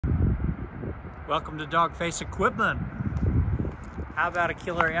Welcome to Dogface Equipment. How about a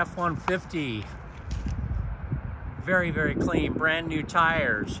killer F-150? Very, very clean, brand new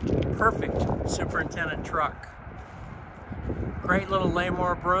tires. Perfect superintendent truck. Great little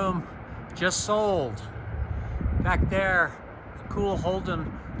Lamore broom, just sold. Back there, a cool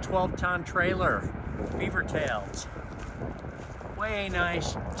Holden 12-ton trailer, beaver tails. Way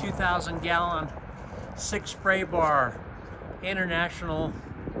nice 2,000-gallon 6-spray bar international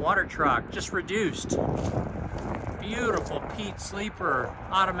water truck, just reduced. Beautiful Pete sleeper,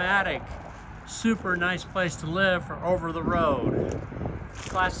 automatic. Super nice place to live for over the road.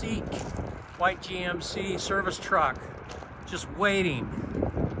 Classique white GMC service truck, just waiting.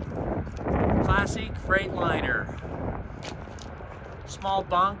 Classic Freightliner. Small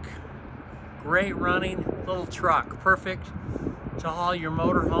bunk, great running little truck. Perfect to haul your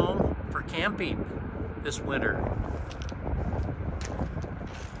motor home for camping this winter.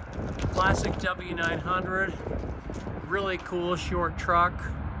 Classic W900, really cool short truck.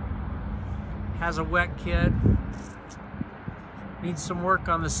 Has a wet kit. Needs some work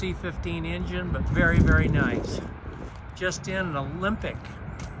on the C15 engine, but very, very nice. Just in an Olympic,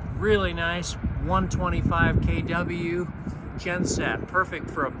 really nice 125 kW genset, perfect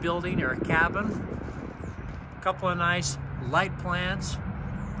for a building or a cabin. A couple of nice light plants,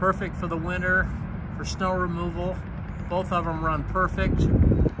 perfect for the winter, for snow removal. Both of them run perfect.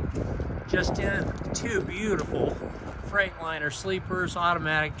 Just in, two beautiful Freightliner sleepers,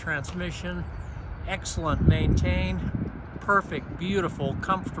 automatic transmission, excellent maintained, perfect, beautiful,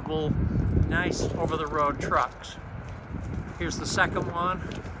 comfortable, nice over-the-road trucks. Here's the second one.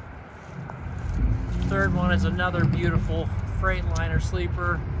 Third one is another beautiful Freightliner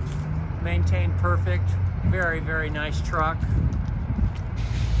sleeper, maintained perfect, very, very nice truck.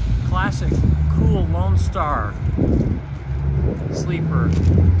 Classic, cool Lone Star sleeper.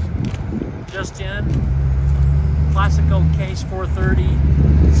 Just in, classic old Case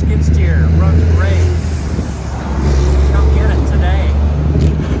 430 skid steer, runs great. Come get it today.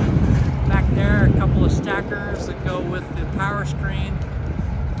 Back there, a couple of stackers that go with the power screen.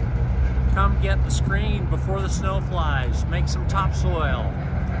 Come get the screen before the snow flies. Make some topsoil.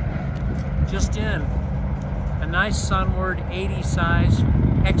 Just in, a nice Sunward 80 size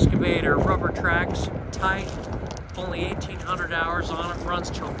excavator, rubber tracks, tight, only 1,800 hours on it, runs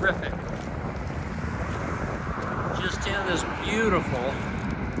terrific. Just in this beautiful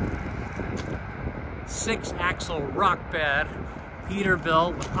 6-axle rock bed,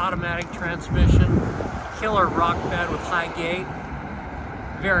 Peterbilt with automatic transmission, killer rock bed with high gate.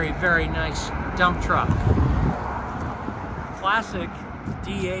 Very, very nice dump truck. Classic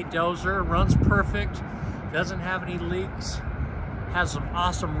D8 dozer, runs perfect, doesn't have any leaks, has some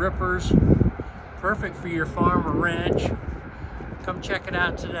awesome rippers, perfect for your farm or ranch. Come check it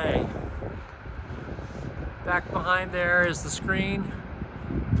out today. Back behind there is the screen,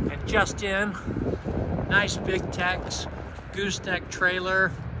 and just in, nice Big Tex gooseneck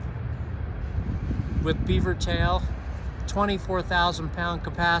trailer with beaver tail, 24,000 pound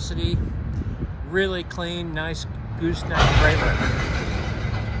capacity, really clean, nice gooseneck trailer.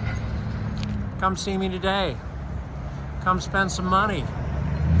 Come see me today. Come spend some money.